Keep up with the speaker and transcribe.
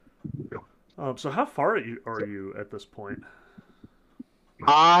So how far are you at this point?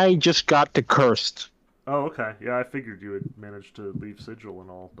 I just got to cursed. Oh, okay. Yeah, I figured you had managed to leave Sigil and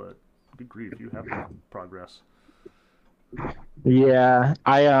all, but good grief, you have made progress. Yeah,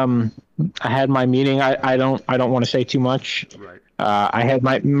 I had my meeting. I don't want to say too much. Right. I had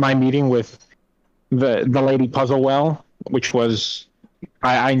my meeting with the lady Puzzlewell, which was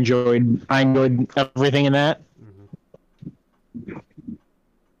I enjoyed everything in that. Hmm.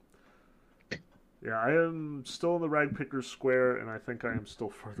 Yeah, I am still in the Ragpickers Square, and I think I am still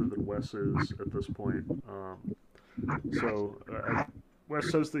further than Wes is at this point. So Wes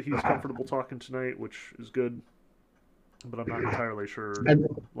says that he's comfortable talking tonight, which is good, but I'm not entirely sure.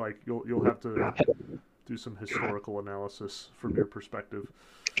 Like you'll have to do some historical analysis from your perspective.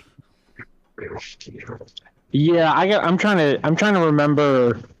 Yeah, I'm trying to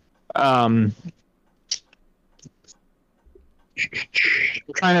remember. Um,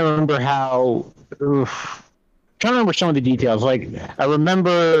 I'm trying to remember how. Oof, trying to remember some of the details. Like I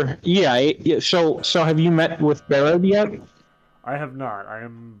remember, yeah. So have you met with Barrett yet? I have not. I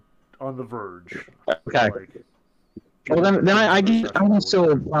am on the verge. Okay. Like Well, then getting I another can I session can going in.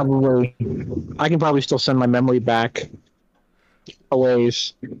 still probably I can probably still send my memory back a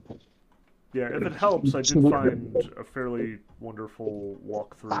ways. Yeah, if it helps, I did find a fairly wonderful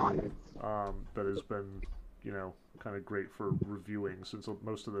walkthrough that has been, kind of great for reviewing since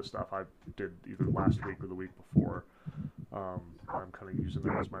most of this stuff I did either last week or the week before. I'm kind of using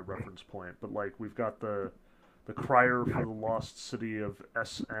that as my reference point. But like we've got the crier for the lost city of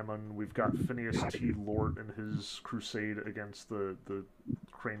Es Ammon. We've got Phineas T. Lort and his crusade against the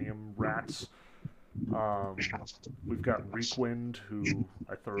cranium rats. We've got Reekwind, who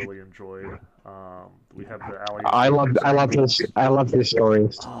I thoroughly enjoyed. We have the Alley of Secrets arguments. I love his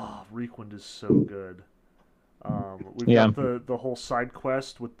stories. Oh, Reekwind is so good. We've Yeah, got the whole side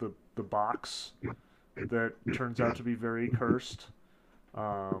quest with the box that turns out to be very cursed.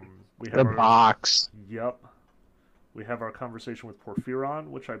 We have the our box. Yep. We have our conversation with Porphyron,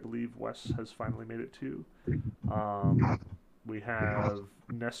 which I believe Wes has finally made it to. Um, we have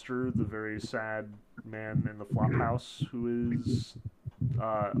Nestor, the very sad man in the flop house who is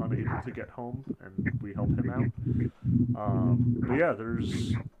unable to get home, and we help him out. But yeah,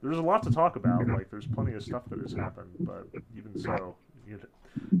 there's a lot to talk about. Like, there's plenty of stuff that has happened, but even so, you know,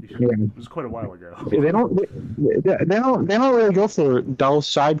 it Yeah. was quite a while ago. They don't really go for dull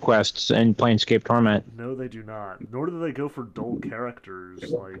side quests in Planescape Torment. No, they do not. Nor do they go for dull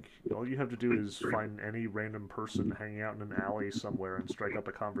characters. Like, all you have to do is find any random person hanging out in an alley somewhere and strike up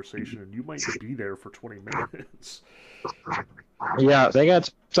a conversation, and you might be there for 20 minutes. Yeah, they got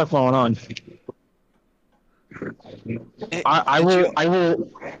stuff going on. Did you? I will.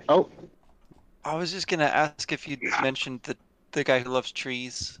 Oh, I was just gonna ask if you mentioned the guy who loves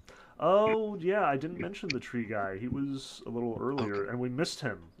trees. Oh, yeah, I didn't mention the tree guy. He was a little Okay, earlier, and we missed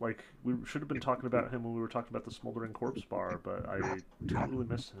him. Like, we should have been talking about him when we were talking about the Smoldering Corpse Bar, but I totally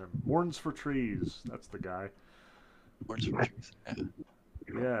missed him. Mourns for Trees, that's the guy. words for trees. Yeah.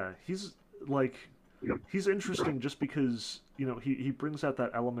 Yeah, like, he's interesting just because, he brings out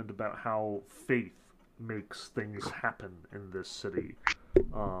that element about how faith makes things happen in this city,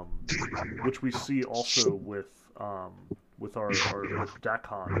 um, which we see also with our with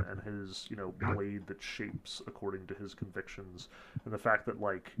Dakon and his blade that shapes according to his convictions, and the fact that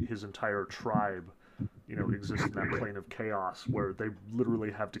like his entire tribe exist in that plane of chaos where they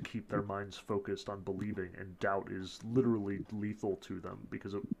literally have to keep their minds focused on believing, and doubt is literally lethal to them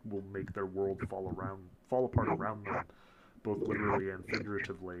because it will make their world fall apart around them, both literally and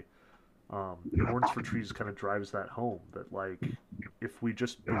figuratively. Mourns for Trees kind of drives that home that like if we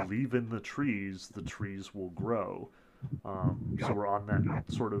just believe in the trees will grow. So we're on that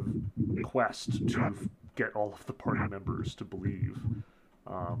sort of quest to get all of the party members to believe.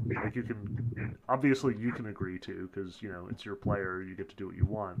 Like you can, obviously you can agree to because it's your player, you get to do what you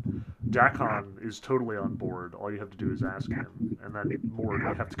want. Dakon is totally on board. All you have to do is ask him, and then Mort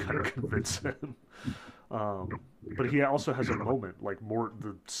you have to kind of convince him. Um, but he also has a moment like Mort,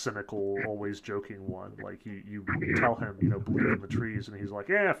 the cynical, always joking one. Like you tell him, believe in the trees, and he's like,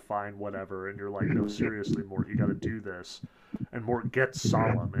 yeah, fine, whatever. And you're like, no, seriously, Mort, you got to do this. And Mort gets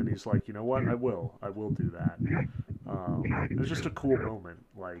solemn, and he's like, you know what, I will do that. It's just a cool moment,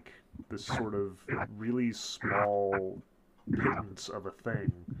 like this sort of really small pittance of a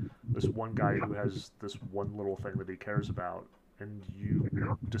thing. This one guy who has this one little thing that he cares about, and you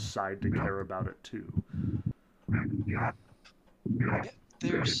decide to care about it too. Yeah,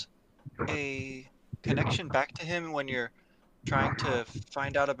 there's a connection back to him when you're trying to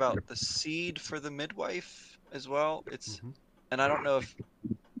find out about the seed for the midwife as well. Hmm. And I don't know if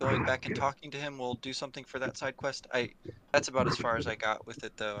going back and talking to him will do something for that side quest. That's about as far as I got with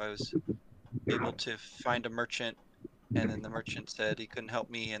it though. I was able to find a merchant, and then the merchant said he couldn't help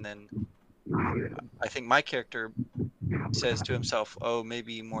me, and then I think my character says to himself, "Oh,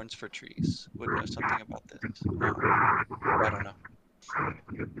 maybe Mourns for Trees would know something about this." I don't know.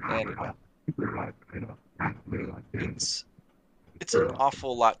 Anyway, it's an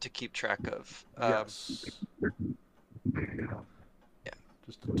awful lot to keep track of. Yes. Yeah.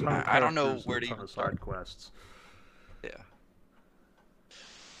 Just a ton of I don't know characters where and to a ton even of start. side quests. Yeah.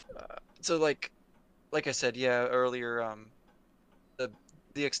 So like I said, yeah, earlier,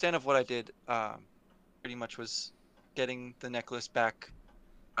 the extent of what I did, pretty much was getting the necklace back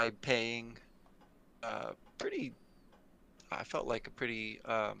by paying, pretty. I felt like a pretty,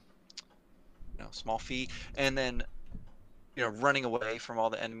 small fee, and then running away from all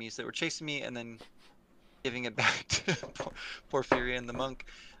the enemies that were chasing me, and then giving it back to Porphyria and the monk,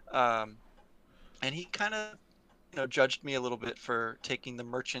 um, and he kind of judged me a little bit for taking the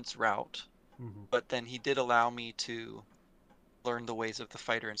merchant's route, Hmm. but then he did allow me to learn the ways of the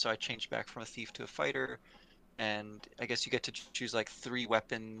fighter, and so I changed back from a thief to a fighter. And I guess you get to choose like 3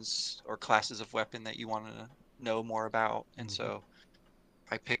 weapons or classes of weapon that you want to know more about, and Hmm. so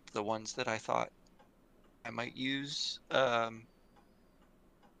I picked the ones that I thought I might use.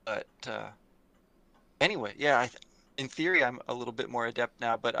 But anyway, yeah, in theory I'm a little bit more adept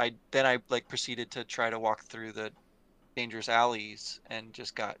now, but I like proceeded to try to walk through the dangerous alleys and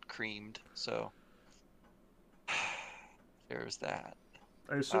just got creamed. So there's that.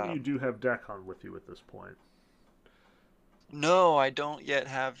 I assume you Um, do have Dakon with you at this point. no, I don't yet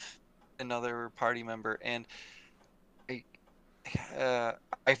have another party member, and I, uh,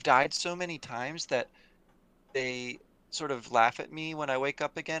 I've died so many times that they sort of laugh at me when I wake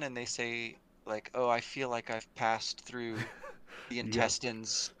up again, and they say like, "Oh, I feel like I've passed through the You got.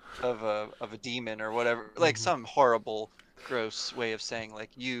 intestines of a demon or whatever," like Mhm. some horrible, gross way of saying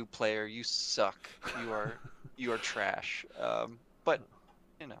like, "You player, you suck. You are trash." But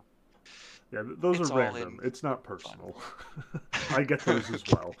you know, Yeah, those are it's all random. in It's not fun. personal. I get those as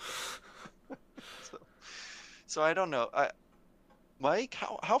Okay. well. So, I don't know. Mike,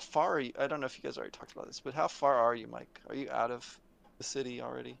 how far are you? I don't know if you guys already talked about this, but how far are you, Mike? Are you out of the city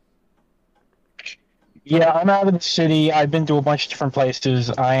already? Yeah, I'm out of the city. I've been to a bunch of different places.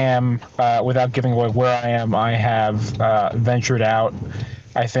 I am, without giving away where I am, I have ventured out.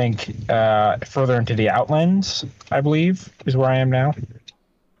 I think further into the Outlands, I believe, is where I am now.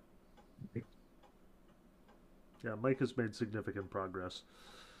 Yeah, Mike has made significant progress.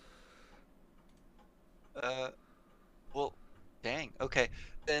 Uh, well, dang. Okay,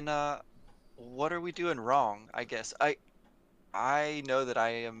 then what are we doing wrong? I guess I know that I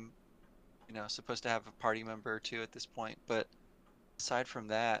am, supposed to have a party member or two at this point, but aside from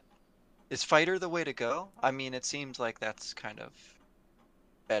that, is fighter the way to go? I mean, it seems like that's kind of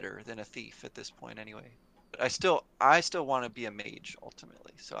better than a thief at this point anyway. But I still want to be a mage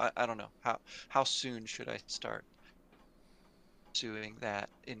ultimately. So I don't know. How soon should I start doing that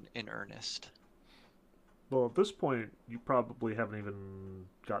in earnest? Well, at this point, you probably haven't even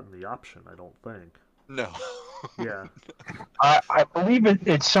gotten the option, I don't think. No. Yeah. I believe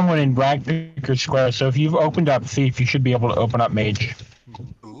it's someone in Ragpicker Square. So if you've opened up Thief, you should be able to open up Mage.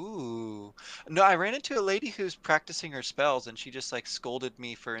 Hmm. Ooh. No, I ran into a lady who's practicing her spells and she just like scolded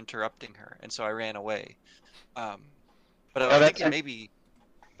me for interrupting her, and so I ran away. Um, but I No, was thinking maybe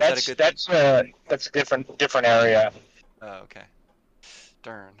is that a that's good thing? that's that's a different area. Oh, okay.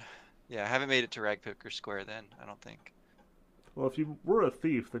 Darn. Yeah, I haven't made it to Ragpicker Square then, I don't think. Well, if you were a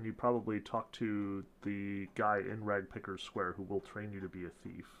thief, then you probably talk to the guy in Ragpicker Square who will train you to be a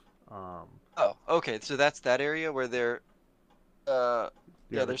thief. Um, Oh, okay. So that's that area where they're yeah,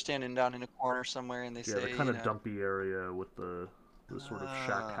 yeah, they're standing down in a corner somewhere and they the say, kind of dumpy area with the sort of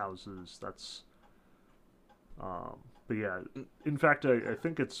shack ah, houses. Um, but yeah, n- in fact, I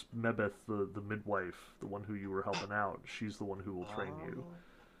think it's Mebeth, the midwife, the one who you were helping out. She's the one who will train you. oh,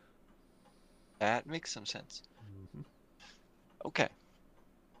 that makes some sense. Hmm. Okay.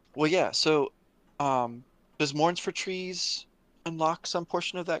 Well, yeah, so does Mourns for Trees unlock some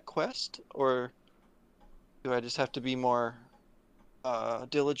portion of that quest, or do I just have to be more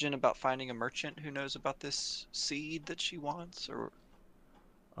diligent about finding a merchant who knows about this seed that she wants, or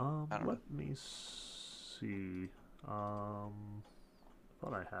I don't know. Let me see.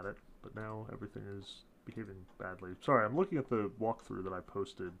 Thought I had it, but now everything is behaving badly. Sorry, I'm looking at the walkthrough that I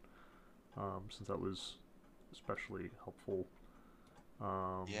posted, since that was especially helpful.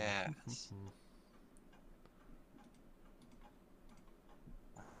 Um, Yes.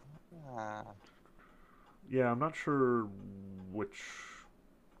 Ah, yeah, I'm not sure which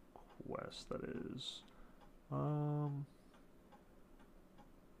Northwest, that is.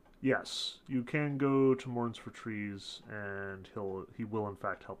 Yes, you can go to Mourns for Trees, and he will in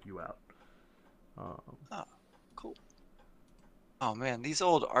fact help you out. Oh, cool. Oh man, these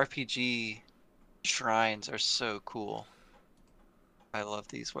old RPG shrines are so cool. I love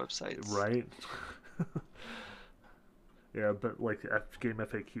these websites. Right? Yeah, but like game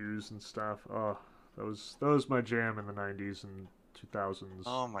FAQs and stuff. Oh, that was my jam in the '90s and 2000s.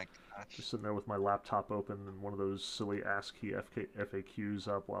 Oh my gosh. Just sitting there with my laptop open and one of those silly ASCII FAQs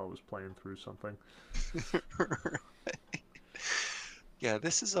up while I was playing through something. Yeah,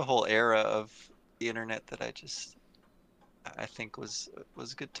 this is a whole era of the internet that I think was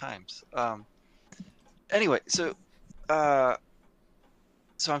good times. Anyway, so I'm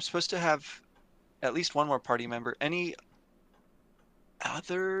supposed to have at least one more party member. Any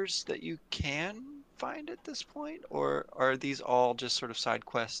others that you can find at this point, or are these all just sort of side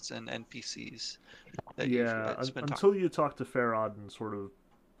quests and NPCs that you've been talking? Until you talk to Farod and sort of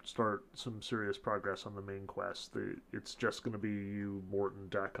start some serious progress on the main quest, it's just going to be you, Morton,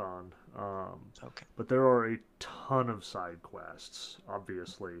 Dakon. Okay. But there are a ton of side quests,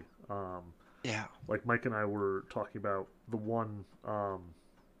 obviously. Yeah. Like Mike and I were talking about the one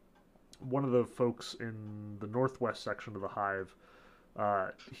of the folks in the northwest section of the Hive.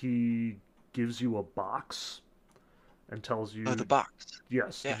 He gives you a box and tells you. Oh, the box.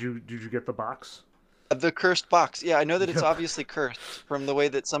 Yes. Yeah. Did you get the box? The cursed box. Yeah, I know that it's Yep. obviously cursed from the way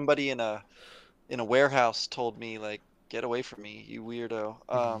that somebody in a warehouse told me, like, get away from me, you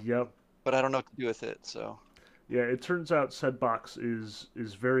weirdo. Yep. But I don't know what to do with it, so. Yeah, it turns out said box is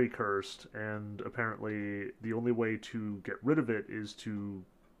very cursed, and apparently the only way to get rid of it is to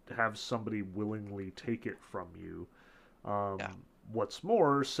have somebody willingly take it from you. Yeah. What's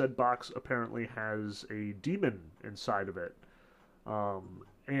more, said box apparently has a demon inside of it.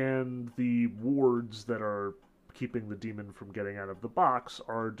 And the wards that are keeping the demon from getting out of the box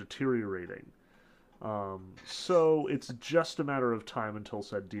are deteriorating. So it's just a matter of time until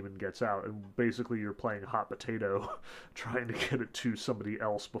said demon gets out, and basically you're playing hot potato trying to get it to somebody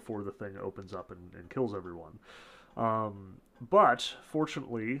else before the thing opens up and kills everyone. But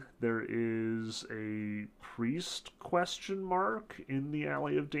fortunately, there is a priest question mark in the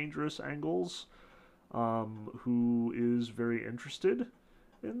Alley of Dangerous Angles, who is very interested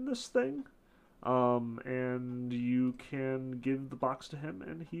in this thing. And you can give the box to him,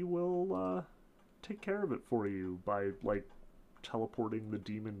 and he will take care of it for you by like teleporting the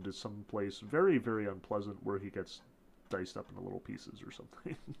demon to some place very, very unpleasant where he gets diced up into little pieces or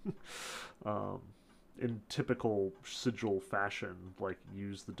something. In typical sigil fashion, like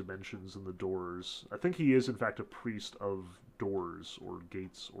use the dimensions and the doors. I think he is in fact a priest of doors or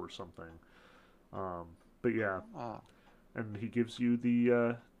gates or something. But yeah, and he gives you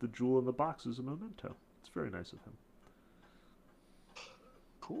the jewel in the box as a memento. It's very nice of him.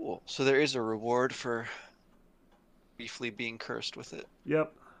 Cool. So there is a reward for briefly being cursed with it.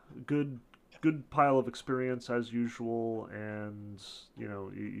 Yep, good pile of experience as usual, and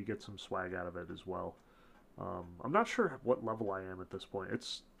you get some swag out of it as well. I'm not sure what level I am at this point.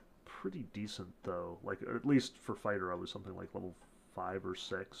 It's pretty decent though. Like at least for fighter, I was something like level 5 or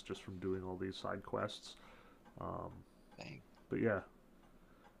 6 just from doing all these side quests. Dang. But yeah,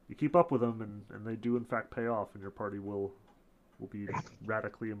 you keep up with them, and they do in fact pay off, and your party will be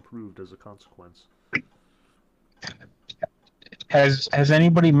radically improved as a consequence. Has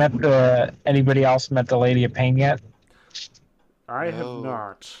anybody else met the Lady of Pain yet? I have No.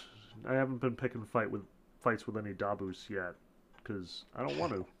 not. I haven't been picking fights with any Dabus yet because I don't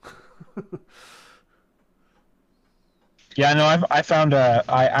want to. Yeah, no, I found I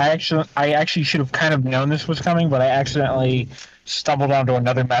actually should have kind of known this was coming, but I accidentally stumbled onto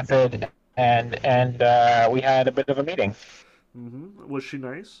another method, and we had a bit of a meeting. Mm-hmm. Was she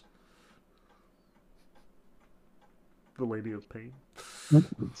nice? The Lady of Pain.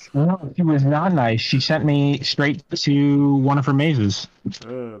 No, she was not nice. She sent me straight to one of her mazes.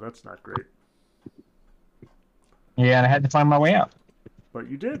 That's not great. Yeah, and I had to find my way out. But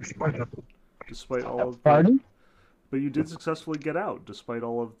you did, despite all of the. Pardon? But you did successfully get out, despite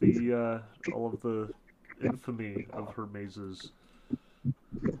all of the infamy of her mazes.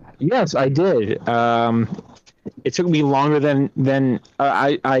 Yes, I did. It took me longer than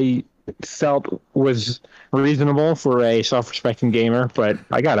I felt was reasonable for a self-respecting gamer, but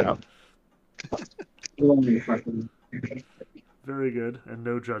I got out. Very good, and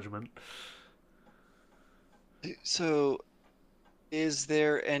no judgment. So, is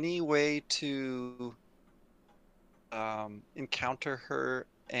there any way to encounter her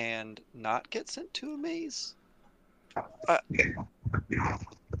and not get sent to a maze?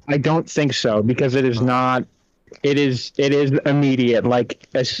 I don't think so because it is not. It is immediate. Like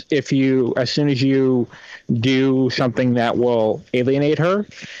as soon as you do something that will alienate her,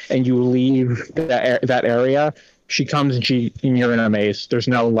 and you leave that area, she comes and you're in a maze. There's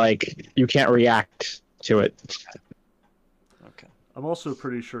no like you can't react to it. Okay. I'm also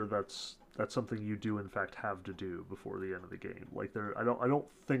pretty sure that's something you do in fact have to do before the end of the game. Like I don't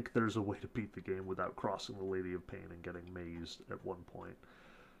think there's a way to beat the game without crossing the Lady of Pain and getting mazed at one point.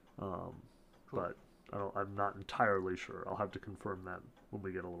 Um, Cool. but I'm not entirely sure. I'll have to confirm that when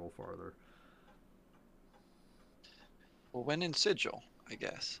we get a little farther. Well, when in Sigil, I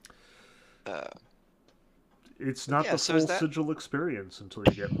guess. Uh, It's not yeah. the So is full that? sigil experience until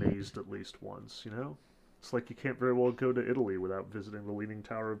you get mazed at least once, you know? It's like you can't very well go to Italy without visiting the Leaning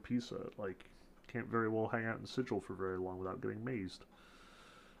Tower of Pisa. Like, can't very well hang out in Sigil for very long without getting mazed.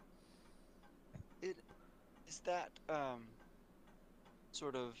 It is that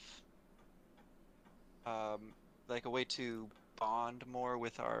sort of um like a way to bond more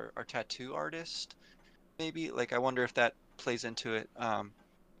with our tattoo artist, maybe. Like I wonder if that plays into it.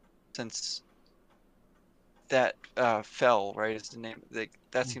 Since that fell right is the name. Like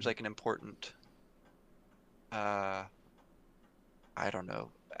that seems Mhm. like an important. Uh, I don't know.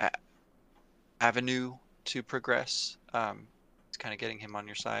 Avenue to progress. It's kind of getting him on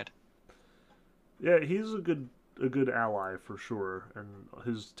your side. Yeah, he's a good ally for sure, and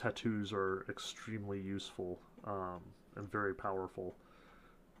his tattoos are extremely useful and very powerful.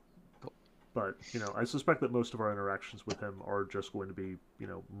 Cool. But I suspect that most of our interactions with him are just going to be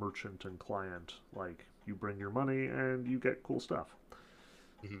merchant and client. Like you bring your money and you get cool stuff.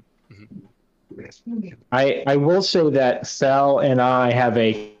 Hmm. Hmm. I will say that Sal and I have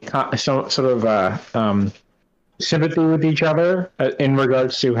sort of sympathy with each other in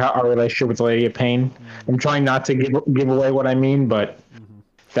regards to how our relationship with Lady of Pain. I'm trying not to give away what I mean, but Mm-hmm.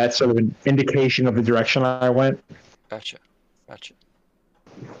 that's sort of an indication of the direction I went. Gotcha. Gotcha.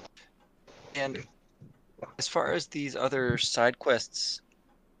 And as far as these other side quests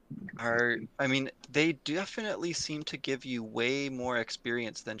are, I mean, they definitely seem to give you way more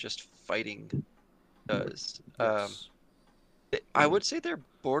experience than just fighting does. Yes. I would say they're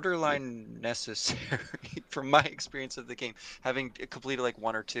borderline necessary from my experience of the game, having completed like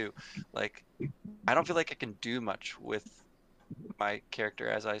one or two. Like, I don't feel like I can do much with my character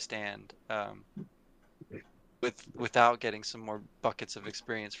as I stand, without getting some more buckets of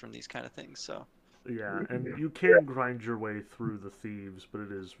experience from these kind of things. So, Yeah, and you can grind your way through the thieves, but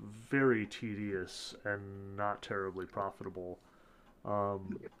it is very tedious and not terribly profitable.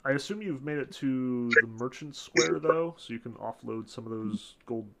 I assume you've made it to the Merchant Square, though, so you can offload some of those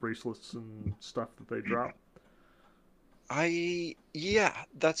gold bracelets and stuff that they drop. yeah,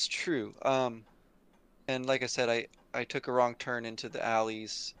 that's true. And like I said, I took a wrong turn into the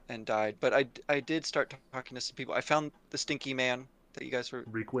alleys and died. But I did start talking to some people. I found the Stinky Man that you guys were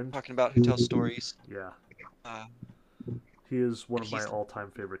Reekwind? talking about, who tells stories. Yeah. Uh, He is one and of my he's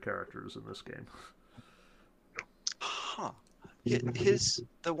all-time favorite characters in this game. huh. His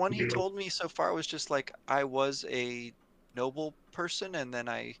the one he told me so far was just like I was a noble person and then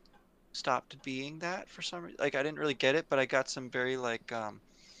I stopped being that for some reason. Like I didn't really get it, but I got some very like uh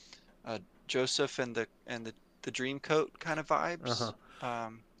Joseph and the Dream Coat kind of Uh-huh. vibes. I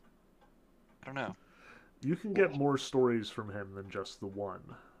don't know. You can get more stories from him than just the one.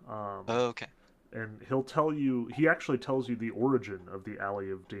 Um, Oh, okay. and he actually tells you the origin of the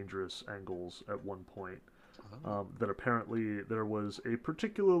Alley of Dangerous Angles at one point. Oh. That apparently there was a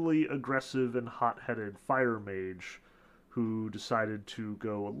particularly aggressive and hot-headed fire mage who decided to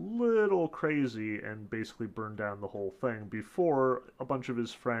go a little crazy and basically burn down the whole thing before a bunch of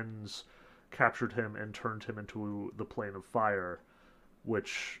his friends captured him and turned him into the plane of fire,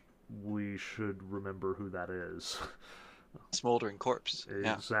 which we should remember who that is. Smoldering corpse.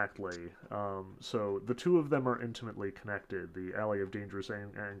 Yeah. Exactly. So the two of them are intimately connected. The Alley of Dangerous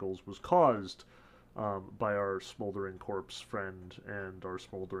Angles was caused by our smoldering corpse friend, and our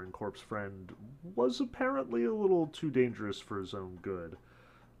smoldering corpse friend was apparently a little too dangerous for his own good.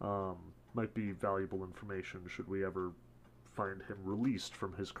 Um, might be valuable information should we ever find him released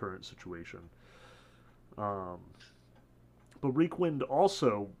from his current situation. Um, but Reekwind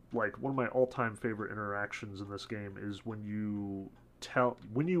also, like one of my all-time favorite interactions in this game is when you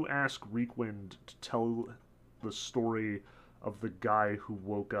ask Reekwind to tell the story of the guy who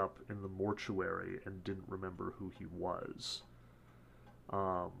woke up in the mortuary and didn't remember who he was.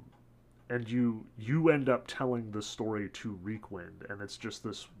 Um, and you end up telling the story to Reekwind, and it's just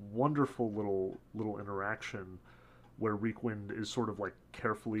this wonderful little interaction where Reekwind is sort of like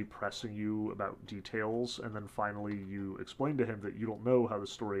carefully pressing you about details, and then finally you explain to him that you don't know how the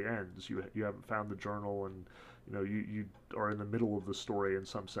story ends. You haven't found the journal, and you are in the middle of the story in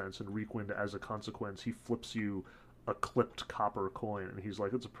some sense. And Reekwind, as a consequence, he flips you a clipped copper coin, and he's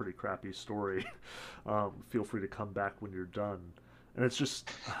like, "It's a pretty crappy story. Feel free to come back when you're done." And it's just,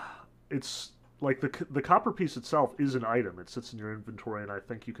 it's like the copper piece itself is an item. It sits in your inventory, and I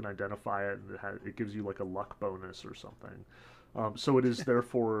think you can identify it, and it gives you like a luck bonus or something. So it is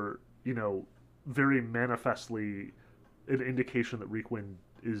therefore, very manifestly an indication that Reekwind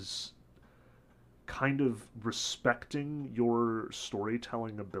is kind of respecting your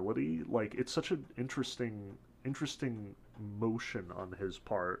storytelling ability. Like, it's such an interesting motion on his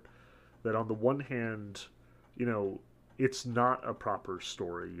part that on the one hand, it's not a proper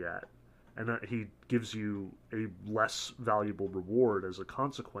story yet, and that he gives you a less valuable reward as a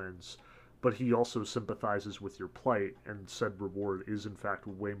consequence, but he also sympathizes with your plight, and said reward is in fact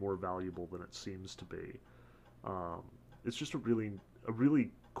way more valuable than it seems to be. It's just a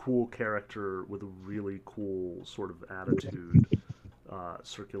really cool character with a really cool sort of attitude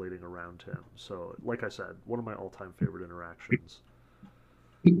circulating around him. So, like I said, one of my all-time favorite interactions.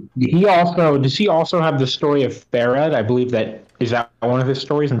 He also does he also have the story of Farad? I believe that one of his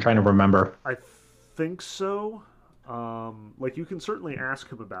stories. I'm trying to remember. I think so. Like, you can certainly ask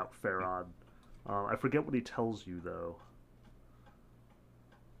him about Farad. I forget what he tells you, though.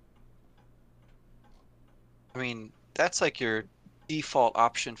 I mean, that's like your default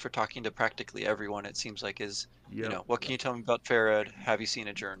option for talking to practically everyone. It seems like is, Yep, what can yep. you tell me about Farad? Have you seen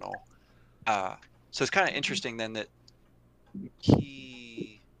a journal? Uh, so it's kind of interesting then that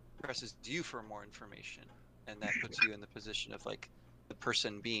he presses you for more information, and that puts you in the position of like the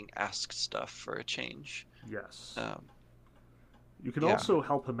person being asked stuff for a change. Yes. Um, You can yeah. also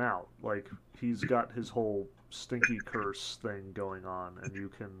help him out. Like, he's got his whole stinky curse thing going on, and you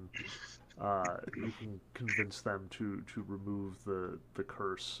can convince them to remove the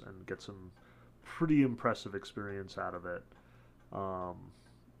curse and get some pretty impressive experience out of it, um,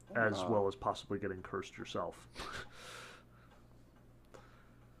 as Uh, well as possibly getting cursed yourself.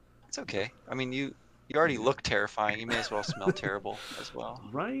 it's okay. I mean, you already look terrifying. You may as well smell terrible as well.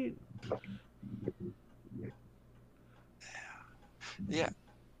 Right? Yeah.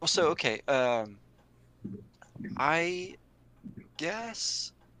 Well, so okay. I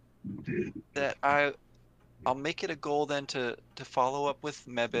guess that I'll make it a goal then to follow up with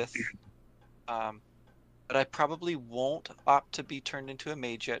Mebith. Um, but I probably won't opt to be turned into a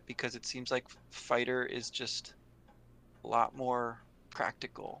mage yet because it seems like fighter is just a lot more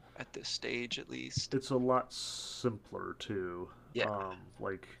practical at this stage, at least. It's a lot simpler too. Yeah.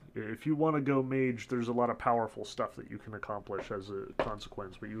 Like, if you want to go mage, there's a lot of powerful stuff that you can accomplish as a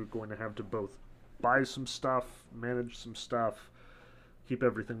consequence, but you're going to have to both buy some stuff, manage some stuff, keep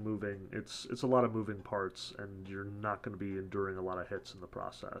everything moving. It's a lot of moving parts, and you're not going to be enduring a lot of hits in the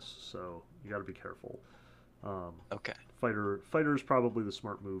process. So you got to be careful. Um, Okay. fighter is probably the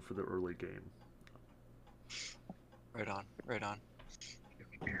smart move for the early game. Right on. Right on.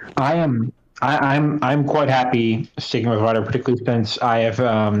 I am. I'm quite happy sticking with Ryder, particularly since I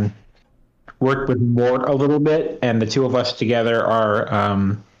have worked with Mort a little bit, and the two of us together are.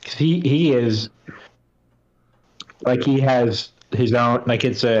 'Cause he is like he has his own like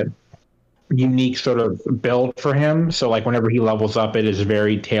it's a unique sort of build for him. So like whenever he levels up, it is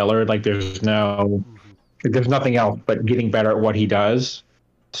very tailored. Like Hmm. there's nothing else but getting better at what he does.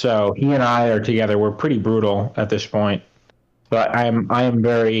 So he and I are together. We're pretty brutal at this point, but I am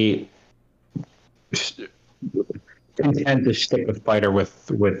very content to stick with fighter with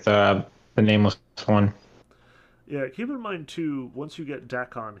the nameless one. Yeah, keep in mind too, once you get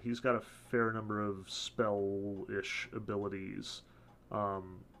Dakon, he's got a fair number of spell-ish abilities.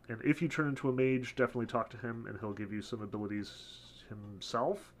 And if you turn into a mage, definitely talk to him, and he'll give you some abilities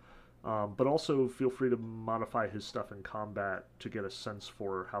himself. But also feel free to modify his stuff in combat to get a sense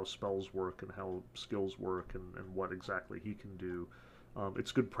for how spells work and how skills work, and what exactly he can do.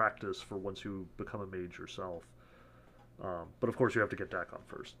 It's good practice for once you become a mage yourself. But of course, you have to get Dakon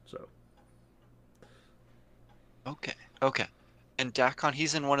first. So Okay. Okay. And Dakon,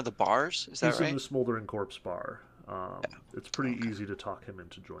 he's in one of the bars. Is that he's in right? the Smoldering Corpse bar. It's pretty Okay. easy to talk him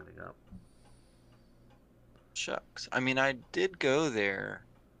into joining up. Shucks. I mean, I did go there.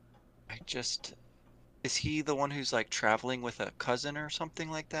 I just is he the one who's like traveling with a cousin or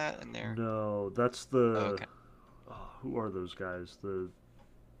something like that? And they're No, that's oh, the. okay. Oh, who are those guys? The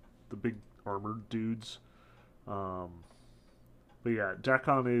big armored dudes. Um, but yeah,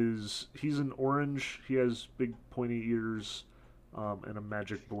 Dakon he's an orange. He has big pointy ears, and a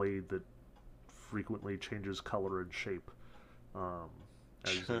magic blade that frequently changes color and shape,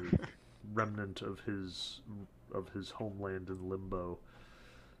 as a remnant of his homeland in Limbo.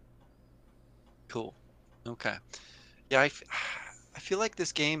 Cool. Okay. Yeah, I feel like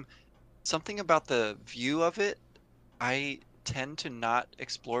this game, something about the view of it, I tend to not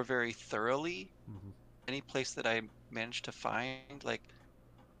explore very thoroughly Hmm. any place that I manage to find, like,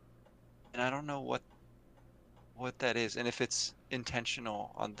 and I don't know what that is, and if it's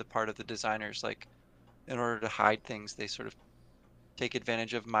intentional on the part of the designers, like, in order to hide things, they sort of take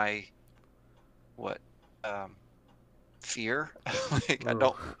advantage of my what um fear. Like, I Ugh.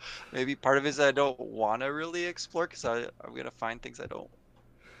 don't, maybe part of it is I don't want to really explore because I'm gonna find things I'm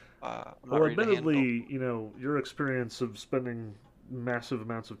not Well, ready to handle. admittedly, your experience of spending massive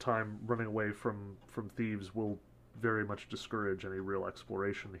amounts of time running away from thieves will very much discourage any real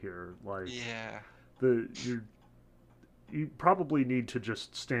exploration here. Like Yeah, the you probably need to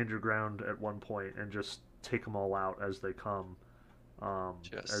just stand your ground at one point and just take them all out as they come.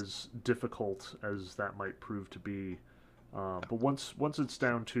 just As difficult as that might prove to be, but once it's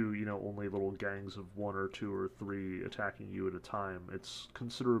down to only little gangs of one or two or three attacking you at a time, it's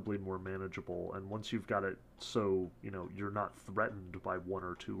considerably more manageable. And once you've got it so you're not threatened by one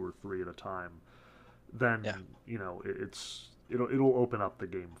or two or three at a time, then yeah. it'll open up the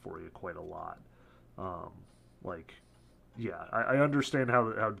game for you quite a lot. Um, like yeah, I understand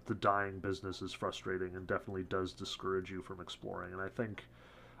how the dying business is frustrating and definitely does discourage you from exploring. And I think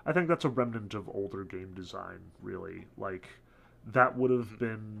that's a remnant of older game design, really. Like, that would have Mhm.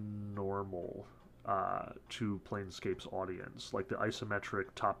 been normal to Planescape's audience. Like, the isometric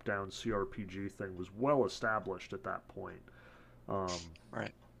top down CRPG thing was well established at that point. Um,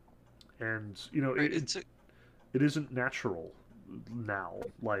 Right, and, right. It's a it isn't natural now.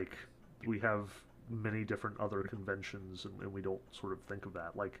 Like, we have many different other conventions, and we don't sort of think of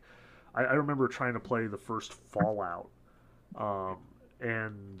that. Like, I remember trying to play the first Fallout, um,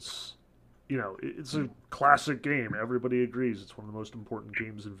 and it's a classic game. Everybody agrees it's one of the most important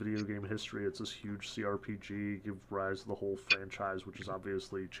games in video game history. It's this huge CRPG, give rise to the whole franchise, which has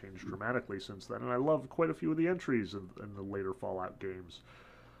obviously changed dramatically since then. And I love quite a few of the entries in the later Fallout games.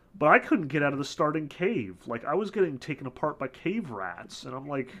 But I couldn't get out of the starting cave. Like, I was getting taken apart by cave rats, and I'm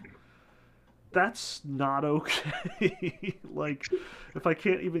like, that's not okay. Like, if I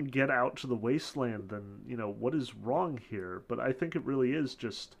can't even get out to the wasteland, then what is wrong here? But I think it really is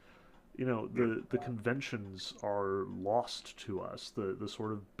just the conventions are lost to us. The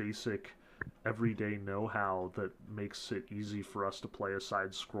sort of basic everyday know-how that makes it easy for us to play a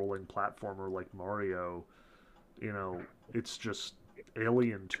side-scrolling platformer like Mario. It's just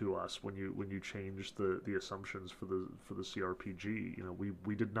alien to us when you change the assumptions for the CRPG.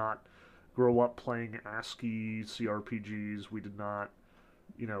 We did not grow up playing ASCII CRPGs. We did not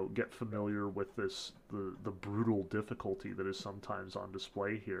get familiar with the brutal difficulty that is sometimes on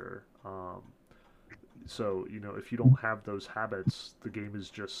display here. So if you don't have those habits, the game is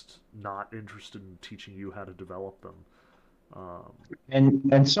just not interested in teaching you how to develop them. Um,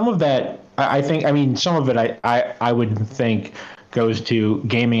 And some of that, I think, I mean, some of it, I would think goes to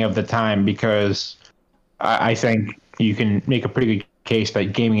gaming of the time, because I think you can make a pretty good case that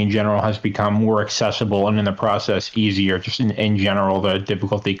gaming in general has become more accessible and in the process easier, just in general, the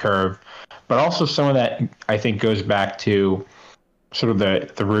difficulty curve. But also some of that, I think, goes back to sort of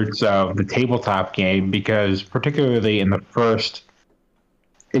the roots of the tabletop game, because particularly in the first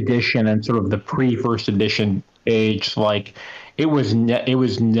edition and sort of the pre-first edition age, like it was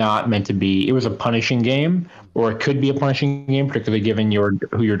not meant to be. It was a punishing game, or it could be a punishing game, particularly given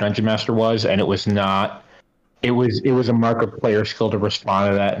who your dungeon master was, and it was not. It was a mark of player skill to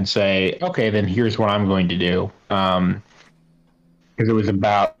respond to that and say, okay, then here's what I'm going to do. Because it was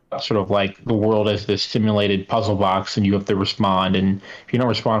about sort of like the world as this simulated puzzle box, and you have to respond. And if you don't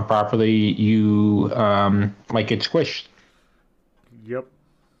respond properly, you might get squished. yep.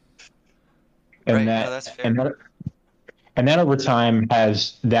 And right. No, that that's fair. and that and that over time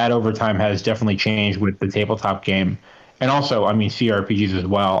has definitely changed with the tabletop game, and also, I mean, CRPGs as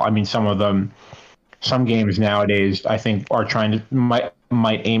well. I mean, some games nowadays, I think, are trying to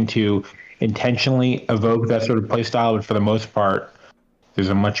might aim to intentionally evoke that sort of play style, but for the most part, there's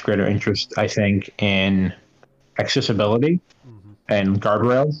a much greater interest, I think, in accessibility Hmm. and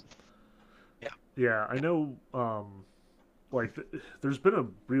guardrails. Yeah. Yeah, I know. Like, there's been a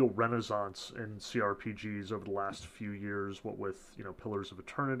real renaissance in CRPGs over the last few years. What with Pillars of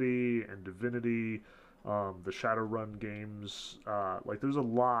Eternity and Divinity, the Shadowrun games. Like, there's a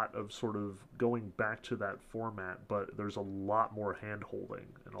lot of sort of going back to that format, but there's a lot more hand holding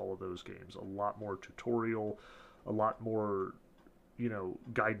in all of those games. A lot more tutorial, a lot more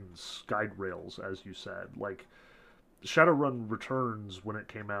guide rails, as you said. Like Shadowrun Returns, when it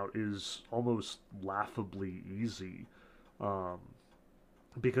came out, is almost laughably easy, um,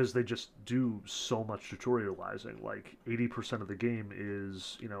 because they just do so much tutorializing. Like 80% of the game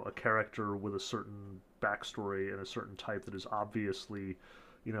is a character with a certain backstory and a certain type that is obviously,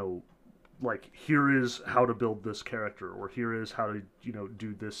 you know, like here is how to build this character, or here is how to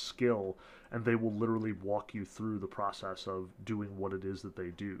do this skill, and they will literally walk you through the process of doing what it is that they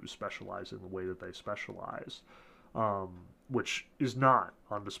do, specialize in the way that they specialize, um, which is not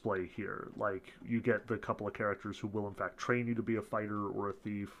on display here. Like you get the couple of characters who will in fact train you to be a fighter or a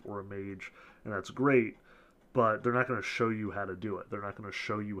thief or a mage, and that's great, but they're not going to show you how to do it. They're not going to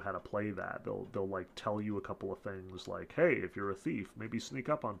show you how to play that. They'll like tell you a couple of things like, hey, if you're a thief, maybe sneak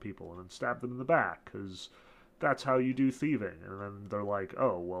up on people and then stab them in the back because that's how you do thieving. And then they're like,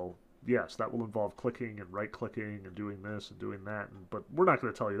 oh, well, yes, that will involve clicking and right clicking and doing this and doing that. But we're not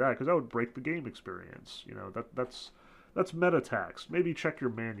going to tell you that because that would break the game experience. That's meta tax. Maybe check your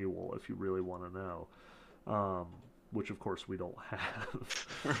manual if you really want to know. Which of course we don't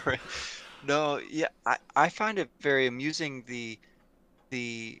have. Right. No, yeah, I find it very amusing the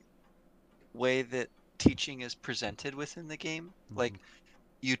way that teaching is presented within the game. Like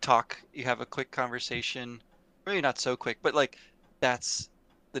you have a quick conversation, maybe not so quick, but like that's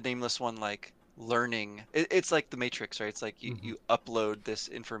the Nameless one, like learning. It's like the Matrix, right? It's like you upload this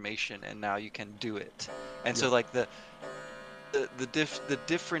information and now you can do it. And so like the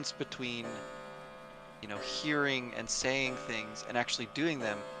difference between hearing and saying things and actually doing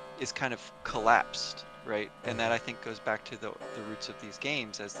them is kind of collapsed, right? And that I think goes back to the roots of these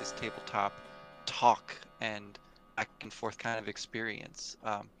games as this tabletop talk and back and forth kind of experience.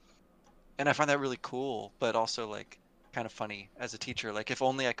 And I find that really cool, but also like kind of funny as a teacher. Like if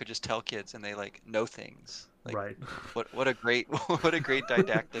only I could just tell kids and they like know things. Like, right. What a great what a great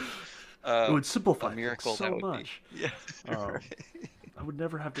didactic. It would simplify a miracle so that would much. Be. Yeah. Right. I would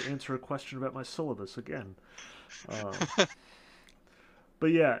never have to answer a question about my syllabus again.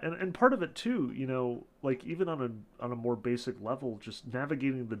 But yeah, and part of it too, like even on a more basic level, just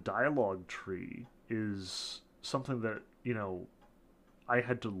navigating the dialogue tree is something that I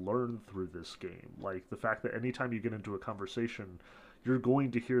had to learn through this game. Like the fact that anytime you get into a conversation, you're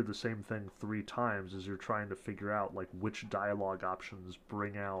going to hear the same thing 3 times as you're trying to figure out like which dialogue options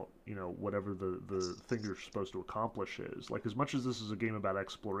bring out whatever the thing you're supposed to accomplish is. Like as much as this is a game about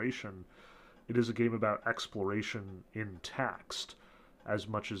exploration, it is a game about exploration in text as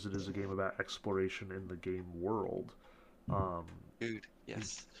much as it is a game about exploration in the game world. Dude,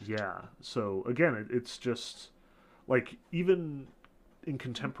 yes. Yeah. So again, it's just like even in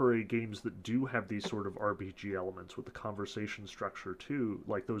contemporary games that do have these sort of RPG elements with the conversation structure too,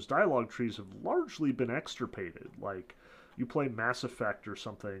 like those dialogue trees have largely been extirpated. Like you play Mass Effect or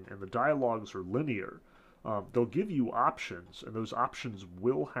something and the dialogues are linear. They'll give you options, and those options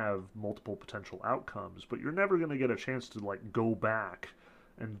will have multiple potential outcomes, but you're never going to get a chance to like go back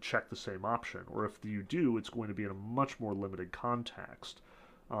and check the same option. Or if you do, it's going to be in a much more limited context.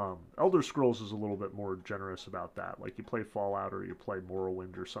 Elder Scrolls is a little bit more generous about that. Like you play Fallout or you play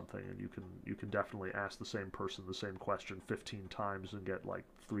Morrowind or something, and you can definitely ask the same person the same question 15 times and get like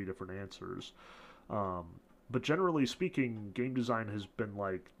 3 different answers. But generally speaking, game design has been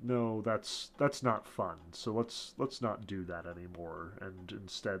like, no, that's not fun. So let's not do that anymore, and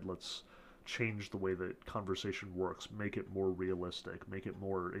instead let's change the way that conversation works, make it more realistic, make it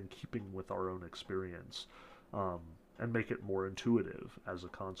more in keeping with our own experience, and make it more intuitive as a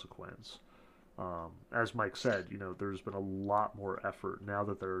consequence. As Mike said, there's been a lot more effort now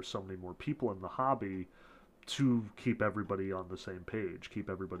that there are so many more people in the hobby to keep everybody on the same page, keep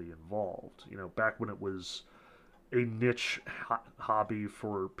everybody involved. Back when it was a niche hobby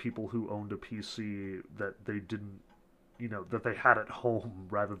for people who owned a PC that they didn't, that they had at home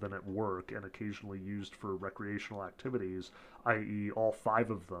rather than at work and occasionally used for recreational activities, i.e. all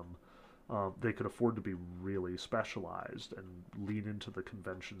 5 of them, they could afford to be really specialized and lean into the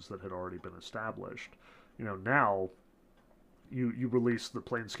conventions that had already been established. Now you release the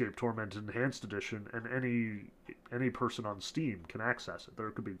Planescape Torment Enhanced Edition, and any person on Steam can access it.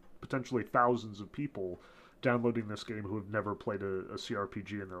 There could be potentially thousands of people downloading this game who have never played a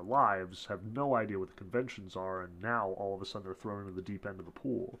CRPG in their lives, have no idea what the conventions are, and now all of a sudden they're thrown into the deep end of the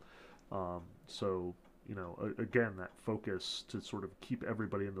pool. So, again, that focus to sort of keep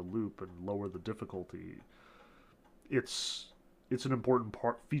everybody in the loop and lower the difficulty, it's an important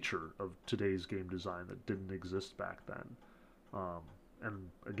feature of today's game design that didn't exist back then.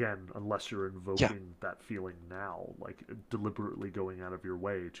 And again, unless you're invoking that feeling now, like deliberately going out of your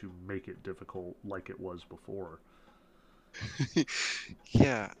way to make it difficult like it was before.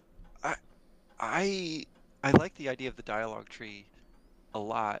 Yeah, I I I like the idea of the dialogue tree a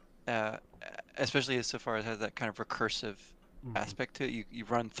lot, especially as so far as it has that kind of recursive Mhm. aspect to it. You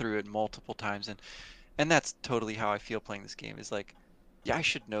run through it multiple times, and that's totally how I feel playing this game. Is like, yeah, I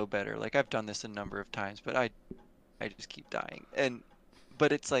should know better. Like I've done this a number of times, but I just keep dying.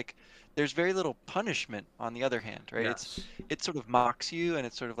 But it's like there's very little punishment on the other hand, right? Yes. It sort of mocks you and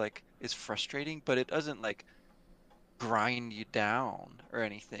it sort of like is frustrating, but it doesn't like grind you down or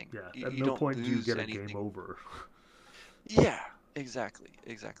anything. Yeah. You, At you no don't point do you lose get a game anything. over. Yeah, exactly.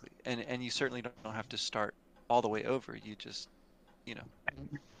 And you certainly don't have to start all the way over. You just, you know,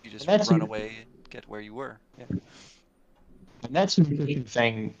 you And just that's run away and get where you were. Yeah. and that's an interesting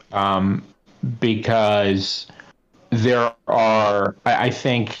thing, because there are, I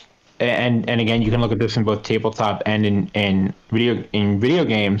think, and again, you can look at this in both tabletop and in video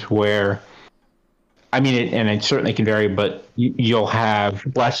games where, I mean, and it certainly can vary, but you'll have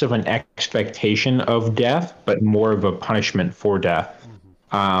less of an expectation of death, but more of a punishment for death.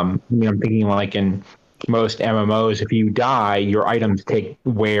 Mhm. I mean, I'm thinking like in most MMOs, if you die, your items take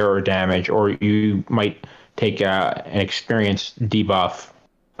wear or damage, or you might take an experience debuff.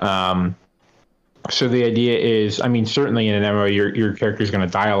 Um, so the idea is, I mean, certainly in an MMO, your character is going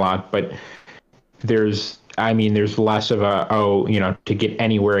to die a lot, but there's less of a, to get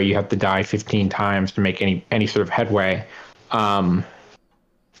anywhere you have to die 15 times to make any sort of headway. Um,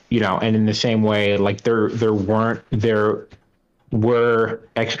 and in the same way, like there were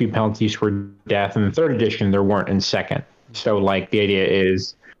XP penalties for death in the third edition, there weren't in second. So like the idea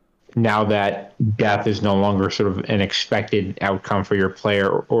is now that death is no longer sort of an expected outcome for your player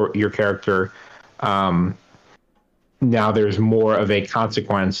or your character, um, now there's more of a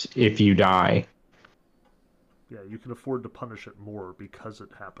consequence if you die. Yeah, you can afford to punish it more because it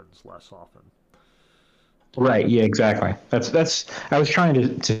happens less often. Right. Yeah. Exactly. That's. I was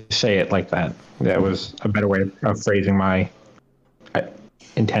trying to say it like that. That was a better way of phrasing my uh,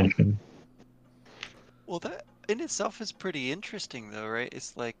 intention. Well, that in itself is pretty interesting, though, right?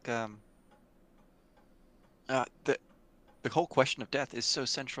 It's like the whole question of death is so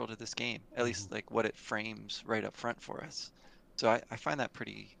central to this game, at Mhm. least like what it frames right up front for us. So I find that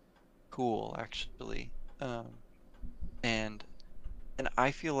pretty cool, actually. Um, and and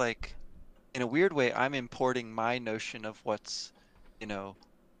I feel like in a weird way, I'm importing my notion of what's, you know,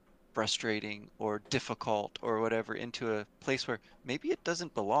 frustrating or difficult or whatever into a place where maybe it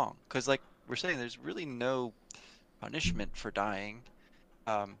doesn't belong. Because like we're saying, there's really no punishment for dying.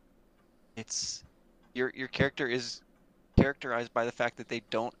 Um, it's your character is characterized by the fact that they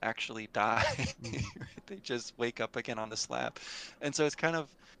don't actually die. Mhm. They just wake up again on the slab. And so it's kind of,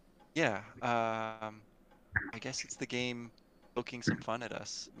 yeah, I guess it's the game poking some fun at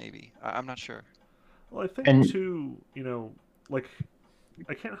us, maybe. I'm not sure. Well, I think And too, like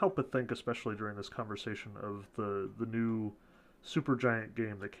I can't help but think, especially during this conversation, of the new Supergiant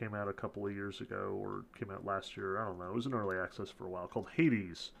game that came out a couple of years ago or came out last year. I don't know. It was in early access for a while, called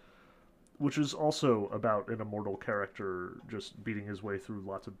Hades, which is also about an immortal character just beating his way through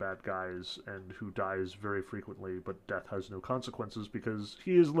lots of bad guys and who dies very frequently, but death has no consequences because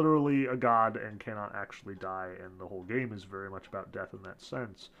he is literally a god and cannot actually die, and the whole game is very much about death in that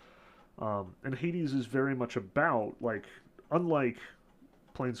sense. And Hades is very much about, like, unlike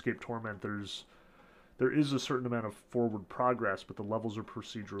Planescape Torment, there is a certain amount of forward progress, but the levels are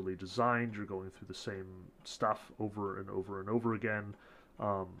procedurally designed. You're going through the same stuff over and over and over again.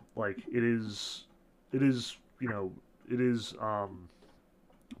 Like it is, it is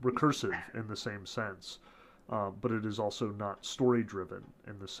recursive in the same sense, but it is also not story driven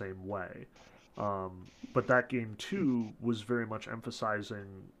in the same way. But that game too was very much emphasizing,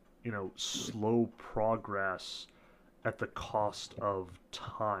 slow progress at the cost of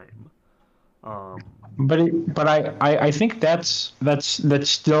time. Um, but I think that's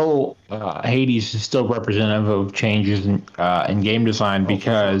still Hades is still representative of changes in game design, oh, for sure.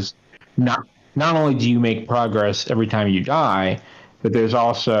 because not not only do you make progress every time you die, but there's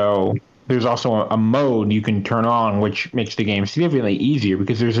also a mode you can turn on which makes the game significantly easier,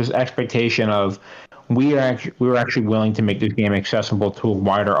 because there's this expectation of we were actually willing to make this game accessible to a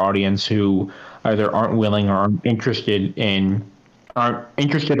wider audience who either aren't willing or aren't interested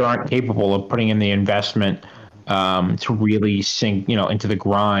or aren't capable of putting in the investment Hmm. to really sink, into the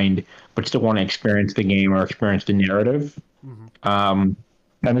grind, but still want to experience the game or experience the narrative. Hmm. Um,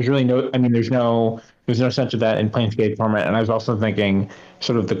 and there's really no, I mean, there's no sense of that in Planescape format. And I was also thinking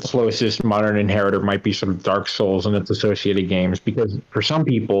sort of the closest modern inheritor might be sort of Dark Souls and its associated games, because for some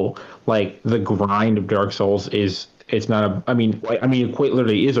people, like the grind of Dark Souls is it's not a. It quite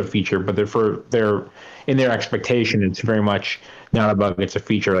literally is a feature, but they're in their expectation, it's very much not a bug. It's a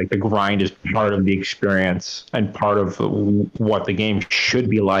feature. Like the grind is part of the experience and part of what the game should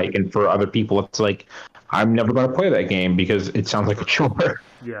be like. And for other people, it's like, I'm never going to play that game because it sounds like a chore.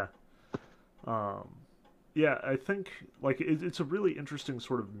 Yeah. Um, yeah, I think like it's a really interesting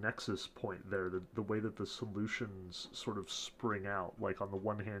sort of nexus point there. The way that the solutions sort of spring out. Like on the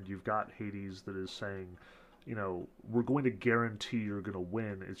one hand, you've got Hades that is saying, we're going to guarantee you're going to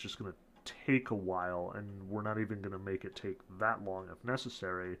win. It's just going to take a while, and we're not even going to make it take that long if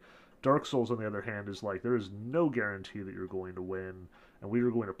necessary. Dark Souls, on the other hand, is like there is no guarantee that you're going to win, and we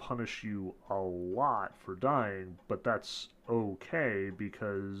are going to punish you a lot for dying, but that's okay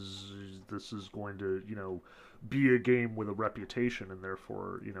because this is going to, be a game with a reputation, and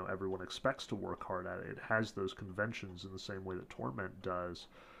therefore, everyone expects to work hard at it. It has those conventions in the same way that Torment does.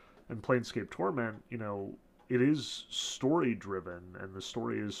 And Planescape Torment, it is story driven, and the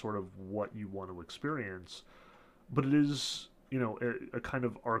story is sort of what you want to experience, but it is a kind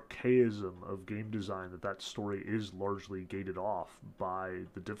of archaism of game design that story is largely gated off by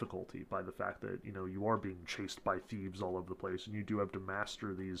the difficulty, by the fact that you are being chased by thieves all over the place, and you do have to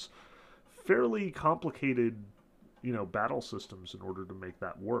master these fairly complicated battle systems in order to make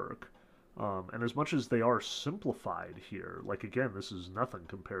that work. And as much as they are simplified here, like again, this is nothing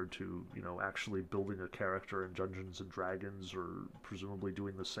compared to actually building a character in Dungeons and Dragons, or presumably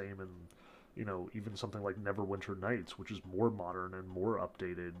doing the same in even something like Neverwinter Nights, which is more modern and more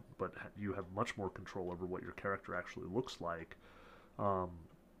updated, but you have much more control over what your character actually looks like. Um,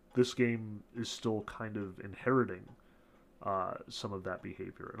 this game is still kind of inheriting some of that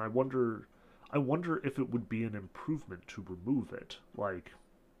behavior, and I wonder if it would be an improvement to remove it. Like,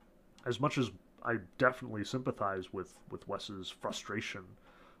 as much as I definitely sympathize with Wes's frustration,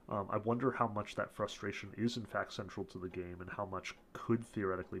 I wonder how much that frustration is in fact central to the game, and how much could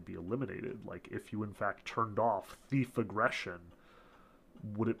theoretically be eliminated. Like, if you in fact turned off thief aggression,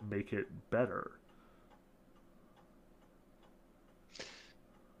 would it make it better?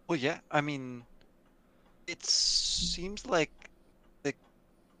 Well, yeah. I mean, it seems like the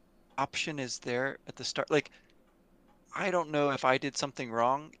option is there at the start. Like, I don't know if I did something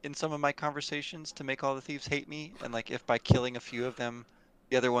wrong in some of my conversations to make all the thieves hate me, and like if by killing a few of them,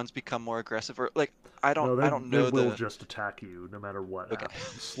 the other ones become more aggressive, or like No, I they don't they know will the. just attack you no matter what Okay.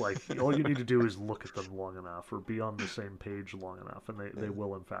 happens. Like, all you need to do is look at them long enough, or be on the same page long enough, and they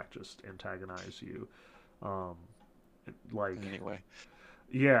will in fact just antagonize you. Um, like, Anyway.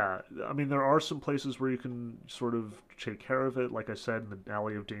 yeah, I mean, there are some places where you can sort of take care of it. Like I said, in the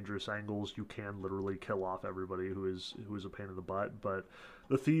Alley of Dangerous Angles, you can literally kill off everybody who is a pain in the butt. But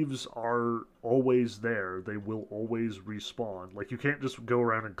the thieves are always there. They will always respawn. Like, you can't just go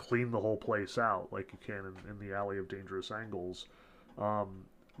around and clean the whole place out like you can in the Alley of Dangerous Angles.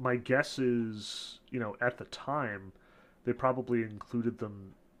 My guess is, at the time, they probably included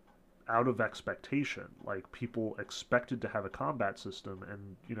them out of expectation. Like, people expected to have a combat system,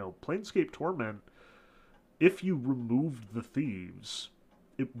 and Planescape Torment, if you removed the thieves,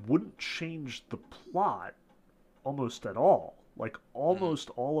 it wouldn't change the plot almost at all. Like, Mm, almost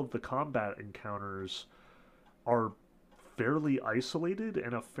all of the combat encounters are fairly isolated,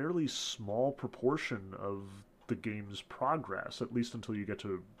 and a fairly small proportion of the game's progress, at least until you get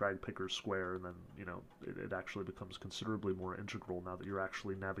to Ragpicker's Square, and then, it actually becomes considerably more integral now that you're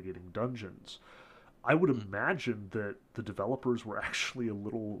actually navigating dungeons. I would mm, imagine that the developers were actually a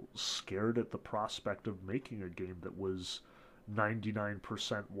little scared at the prospect of making a game that was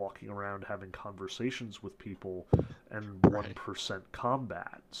 99% walking around having conversations with people and right. 1%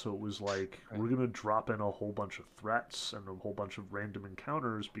 combat. So it was like, Right. we're going to drop in a whole bunch of threats and a whole bunch of random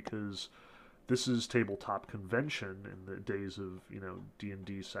encounters because this is tabletop convention in the days of,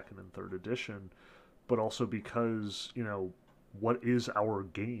 D&D second and third edition, but also because, what is our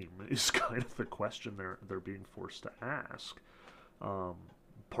game is kind of the question they're being forced to ask. Um,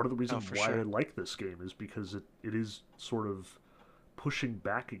 Part of the Oh, reason for why I sure. like this game is because it is sort of pushing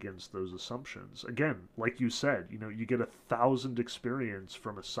back against those assumptions. Again, like you said, you get 1,000 experience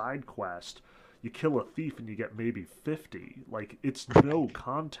from a side quest. You kill a thief and you get maybe 50. Like, it's no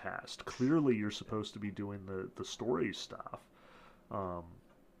contest. Clearly, you're supposed to be doing the story stuff. Um,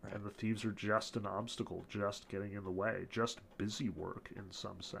 Right. and the thieves are just an obstacle, just getting in the way, just busy work in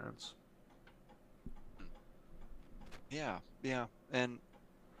some sense. Yeah. Yeah. And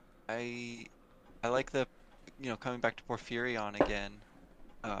I I like the coming back to Porphyrion again.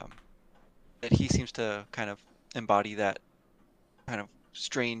 Um, that he seems to kind of embody that kind of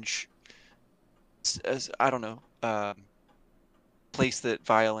strange, as I don't know, place that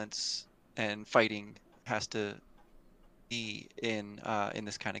violence and fighting has to be in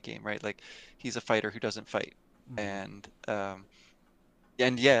this kind of game, right? Like he's a fighter who doesn't fight, and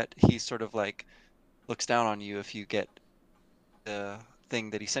yet he sort of like looks down on you if you get the thing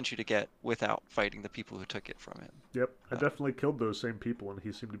that he sent you to get without fighting the people who took it from him. Yep, I definitely killed those same people, and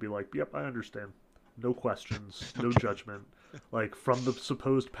he seemed to be like, "Yep, I understand. No questions, no Okay. judgment." Like from the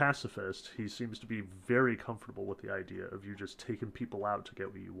supposed pacifist, he seems to be very comfortable with the idea of you just taking people out to get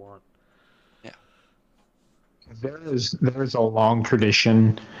what you want. Yeah. There's a long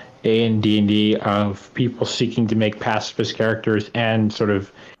tradition in D&D of people seeking to make pacifist characters and sort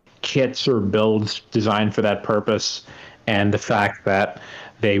of kits or builds designed for that purpose, and the fact that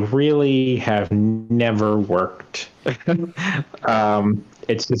they really have never worked.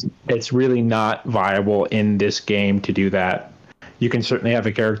 It's really not viable in this game to do that. You can certainly have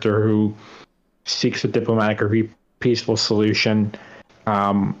a character who seeks a diplomatic or peaceful solution,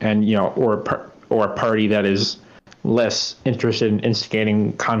 and or a party that is less interested in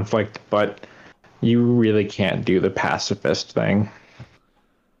instigating conflict, but you really can't do the pacifist thing.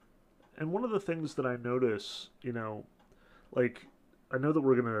 And one of the things that I notice, like I know that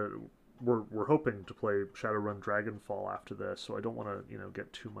we're hoping to play Shadowrun Dragonfall after this, so I don't want to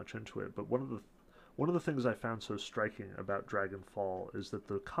get too much into it. But one of the things I found so striking about Dragonfall is that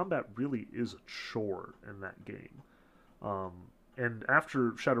the combat really is a chore in that game. Um, and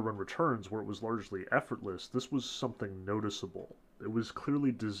after Shadowrun Returns, where it was largely effortless, this was something noticeable. It was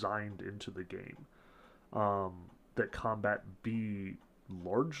clearly designed into the game, um, that combat be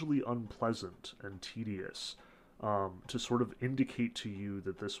largely unpleasant and tedious, to sort of indicate to you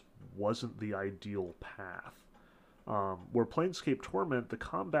that this wasn't the ideal path. Where Planescape Torment, the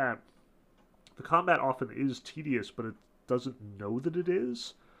combat often is tedious, but it doesn't know that it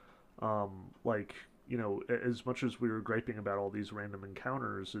is. Like, as much as we were griping about all these random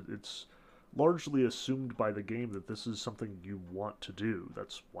encounters, it's largely assumed by the game that this is something you want to do.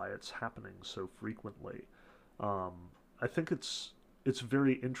 That's why it's happening so frequently. Um, I think it's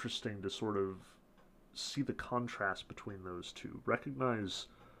very interesting to sort of see the contrast between those two. Recognize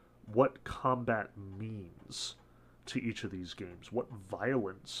what combat means to each of these games, what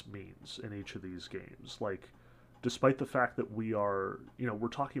violence means in each of these games. Like, despite the fact that we're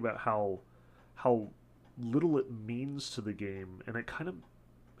talking about how little it means to the game, and it kind of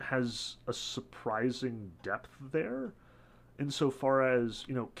has a surprising depth there insofar as,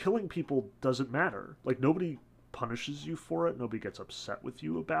 killing people doesn't matter. Like, nobody punishes you for it, nobody gets upset with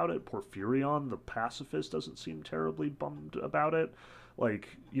you about it. Porphyrion, the pacifist, doesn't seem terribly bummed about it. Like,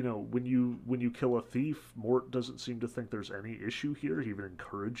 when you kill a thief, Mort doesn't seem to think there's any issue here. He even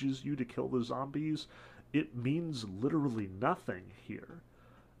encourages you to kill the zombies. It means literally nothing here.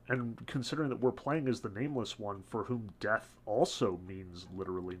 And considering that we're playing as the Nameless One, for whom death also means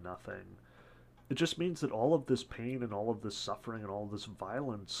literally nothing, it just means that all of this pain and all of this suffering and all of this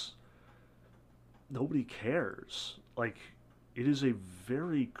violence, nobody cares. Like, it is a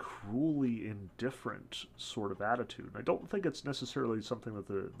very cruelly indifferent sort of attitude. And I don't think it's necessarily something that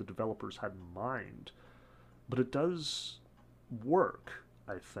the developers had in mind, but it does work,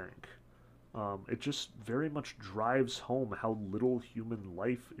 I think. It just very much drives home how little human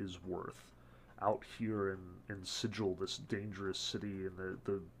life is worth out here in Sigil, this dangerous city, and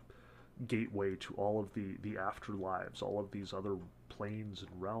the gateway to all of the afterlives, all of these other planes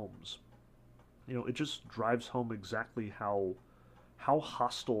and realms. It just drives home exactly how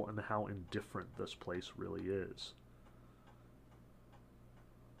hostile and how indifferent this place really is.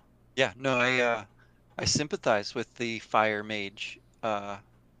 Yeah, no, I sympathize with the fire mage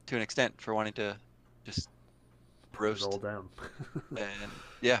to an extent for wanting to just Put it all roast down. and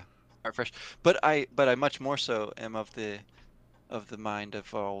yeah, start fresh. But I much more so am of the mind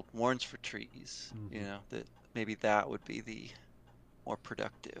of old warns for trees. Hmm. That maybe that would be the more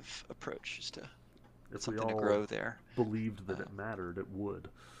productive approach, just to get If we something to all grow there, believed that uh, it mattered, it would.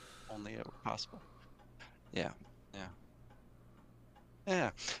 only it were possible. Yeah, yeah,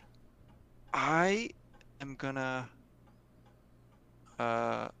 yeah. I am gonna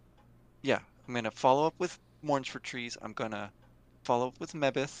uh yeah, I'm gonna follow up with Mourns for Trees. I'm gonna follow up with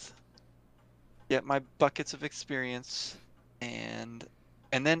Mebith, get my buckets of experience, and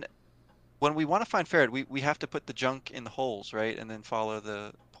and then when we want to find Farad, we have to put the junk in the holes, right? And then follow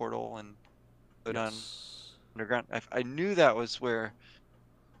the portal and go down Yes. underground. I knew that was where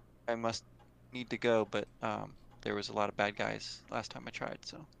I must need to go, but there was a lot of bad guys last time I tried,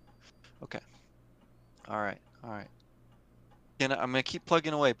 so okay. All right, all right. And I'm gonna keep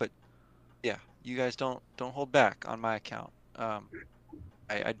plugging away, but yeah, you guys don't hold back on my account.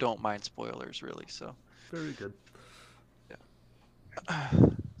 I don't mind spoilers really, so Very good. yeah.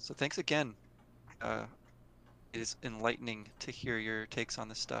 So thanks again. Uh, it is enlightening to hear your takes on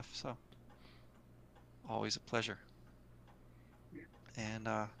this stuff. So always a pleasure. And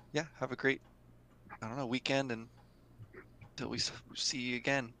yeah, have a great, I don't know, weekend, and until we see you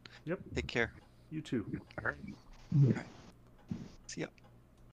again. Yep. Take care. You too. All right. See ya.